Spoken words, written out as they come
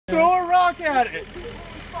suck at it.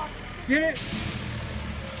 Get it?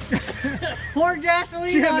 Pour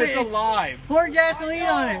gasoline Jim, on it's it. alive. Pour gasoline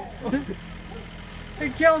on it.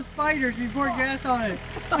 It kills spiders if you pour gas on it.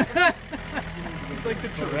 It's like the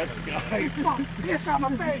Tourette's guy. Fuck, piss on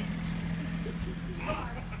my face.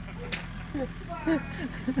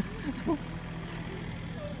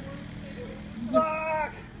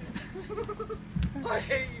 Fuck! I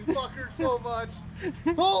hate you fuckers so much.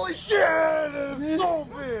 Holy shit! It's so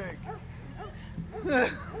big.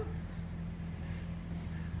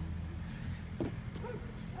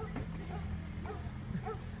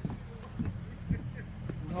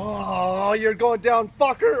 Oh, you're going down,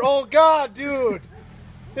 fucker! Oh god, dude!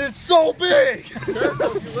 It's so big!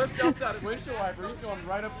 Careful, if you lift up that windshield wiper, he's going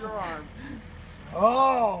right up your arm.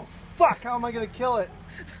 Oh, fuck! How am I gonna kill it?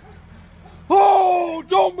 Oh,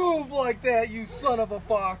 don't move like that, you son of a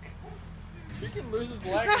fuck! He can lose his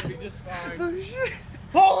leg and be just fine.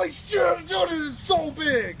 Holy shit, dude, it is so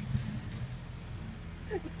big!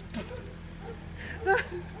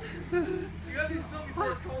 You gotta be so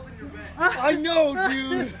before it crawls in your bed. I know,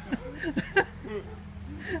 dude!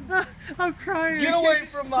 I'm crying. Get away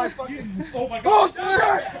from my fucking... Oh my god. Oh,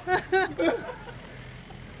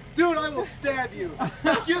 dude, I will stab you.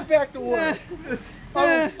 Get back to work. I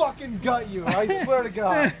will fucking gut you, I swear to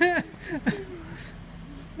God.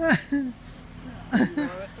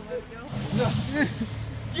 No.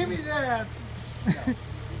 Give me that.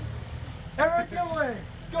 Eric, get away.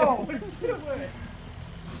 Go. Get away.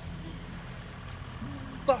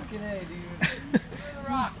 Fucking A, dude. Throw the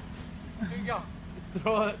rock. Here you go.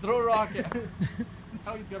 Throw a rock at him.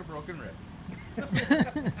 Now he's got a broken rib.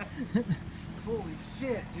 Holy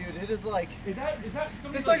shit, dude. It is like... Is that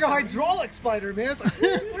It's like a hydraulic spider, man. It's like...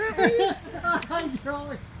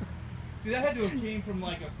 Hydraulic. Dude, that had to have came from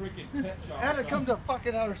like a freaking pet shop. I had to come to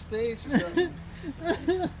fucking outer space or something.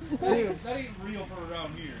 Dude, that ain't real for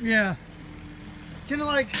around here. Yeah. Can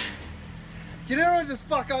everyone just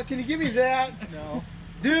fuck out? Can you give me that? No.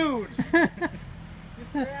 Dude!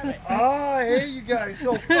 Just grab it. Oh, I hate you guys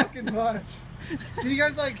so fucking much. Can you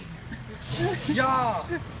guys like... Yeah!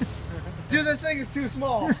 Dude, this thing is too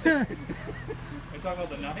small. Are you talking about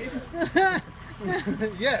the knife?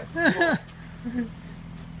 Yes.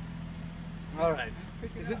 Alright.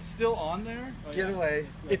 Is it still on there? Get away.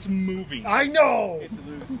 It's moving. I know! It's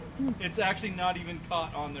loose. It's actually not even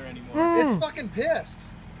caught on there anymore. It's fucking pissed.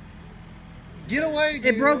 Get away, dude.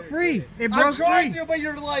 It broke free. It I'm broke trying free. to, but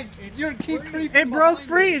you're like, you keep creeping. It broke behind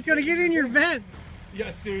free. me. It's gonna get in your vent.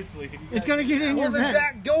 Yeah, seriously. It's gonna get in Well, your then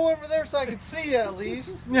vent. go over there so I can see you at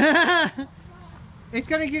least. It's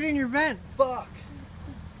gonna get in your vent. Fuck.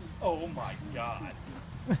 Oh my god.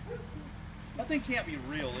 That thing can't be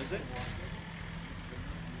real, is it?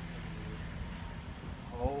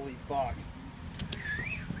 Holy fuck.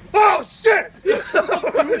 Oh shit! Dude,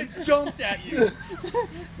 it jumped at you.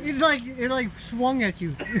 It like swung at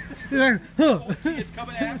you. You're like, huh. Oh, see, it's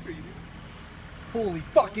coming after you. Holy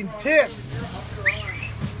fucking tits!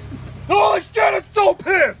 Holy shit, it's so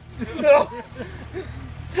pissed!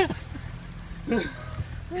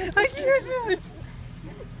 I can't do it.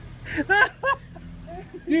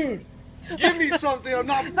 Dude, give me something, I'm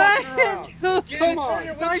not fucking around. Come Turn on,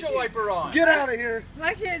 your windshield wiper on. get out of here.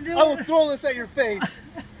 I can't do I will it. throw this at your face.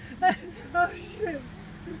 Oh shit.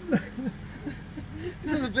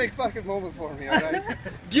 This is a big fucking moment for me, alright?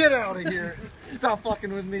 Get out of here. Stop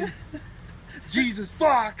fucking with me. Jesus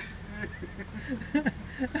fuck!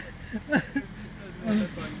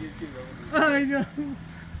 I know.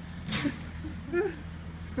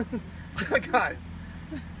 Guys.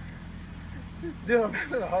 Dude, I'm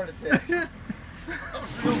having a heart attack.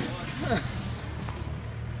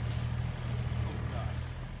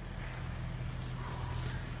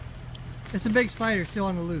 It's a big spider still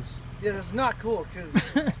on the loose. Yeah, that's not cool, because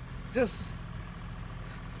just...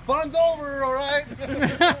 Fun's over, alright?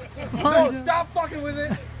 No, stop fucking with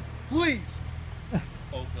it. Please.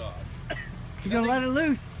 Oh god. He's gonna let it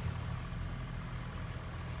loose.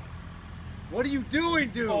 What are you doing,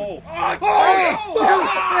 dude? Oh. Fuck!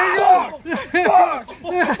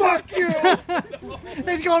 Fuck you!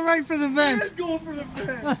 He's going right for the vent. Let's go for the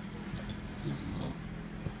fence.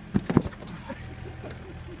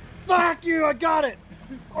 Fuck you! I got it.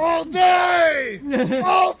 All day.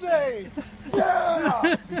 All day. Yeah.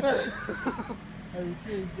 Are you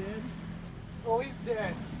sure he's dead? Oh, he's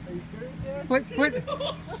dead. Are you sure he's dead? What?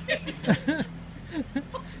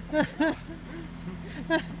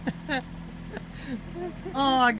 Oh, I got